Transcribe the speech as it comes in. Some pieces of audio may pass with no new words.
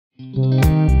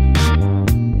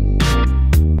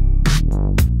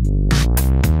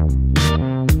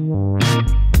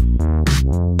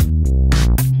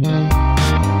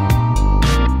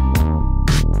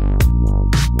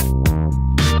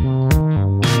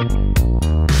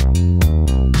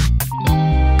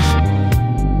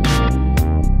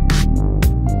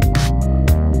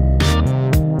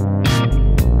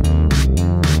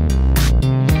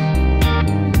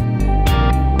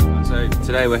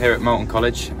Today we're here at Moulton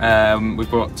College. We've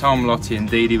brought Tom, Lottie and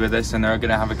Dee Dee with us, and they're going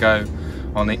to have a go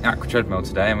on the aqua treadmill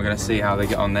today, and we're going to see how they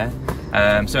get on there.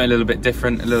 Something a little bit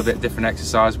different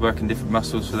exercise, working different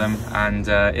muscles for them, and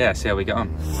yeah, see how we get on.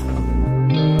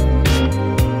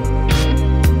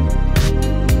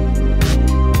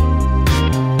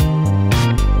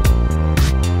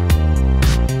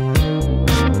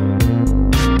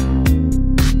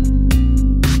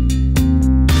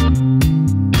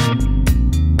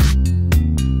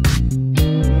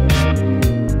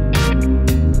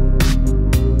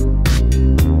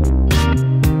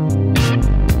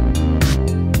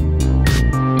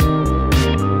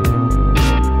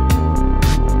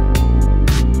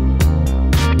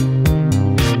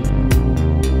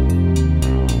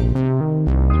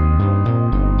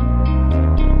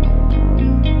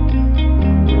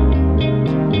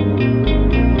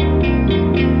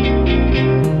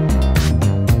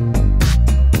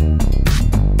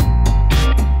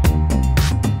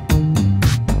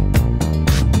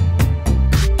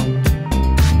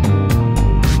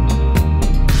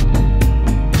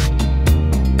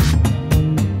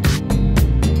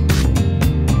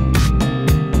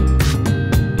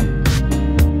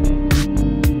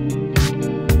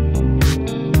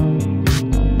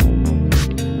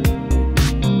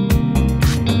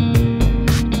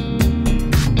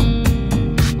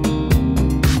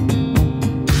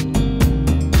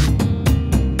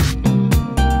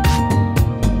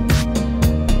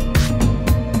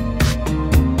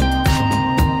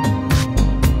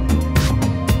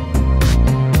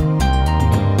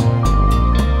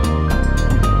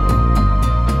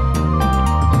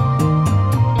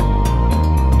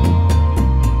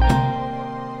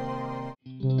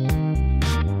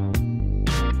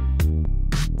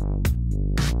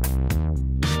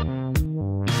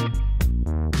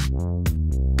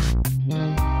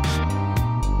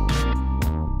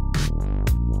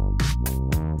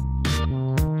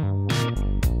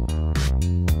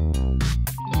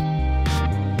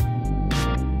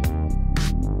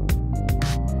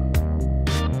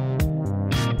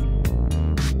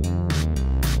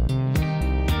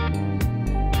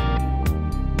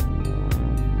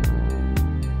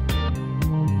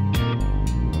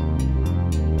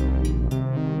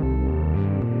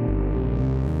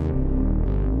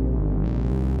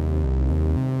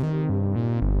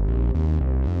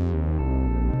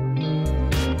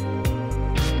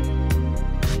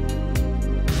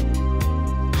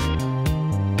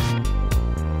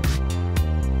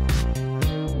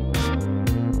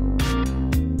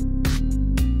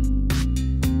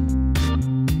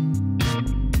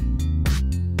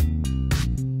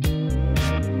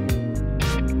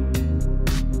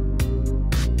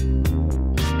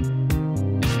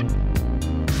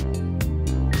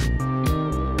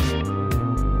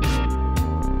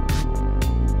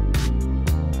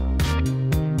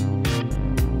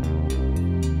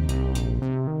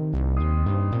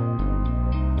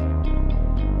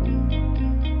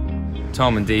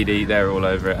 Tom and Dee Dee, they're all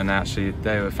over it, and actually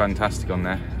they were fantastic on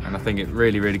there, and I think it's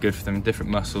really good for them.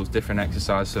 Different muscles, different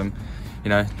exercise, some, you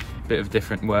know, bit of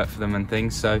different work for them and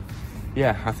things. So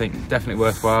yeah, I think definitely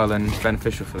worthwhile and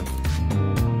beneficial for them.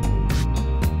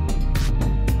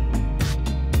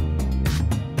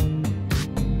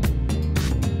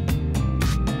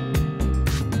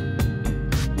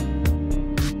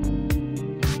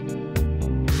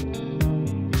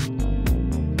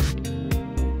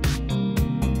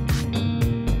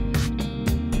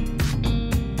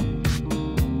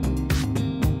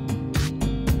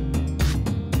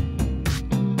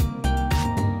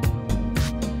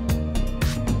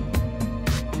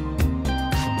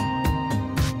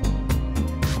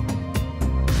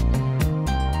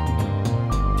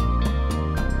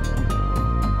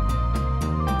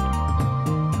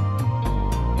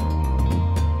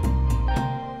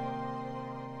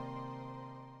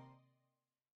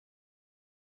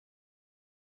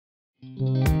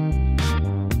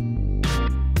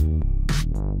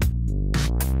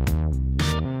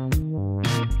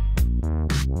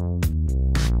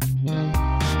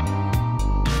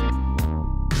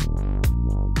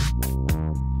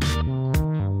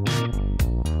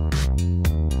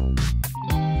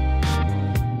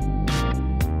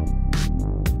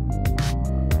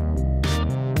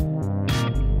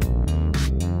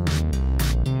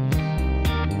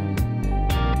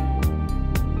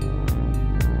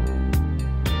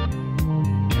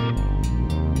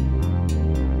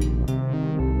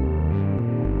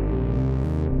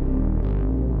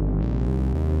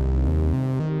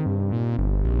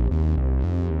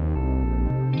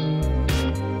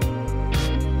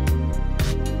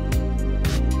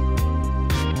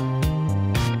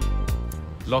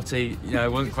 Lottie, you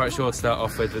know, wasn't quite sure to start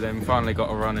off with, but then finally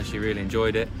got a run and she really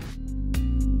enjoyed it.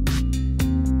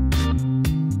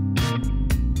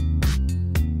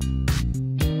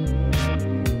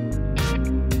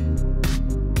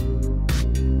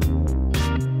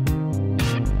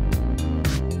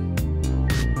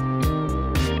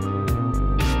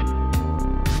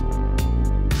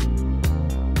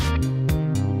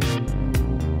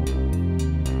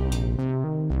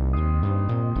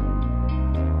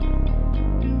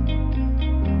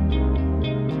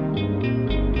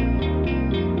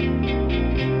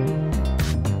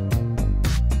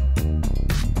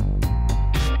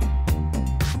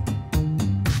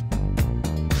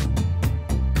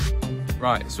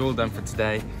 Right, it's all done for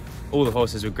today. All the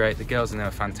horses were great, the girls in there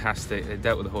were fantastic, they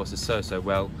dealt with the horses so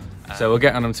well. So we'll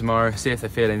get on them tomorrow, see if they're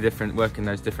feeling different, working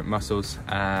those different muscles,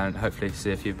 and hopefully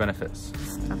see a few benefits.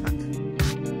 Perfect.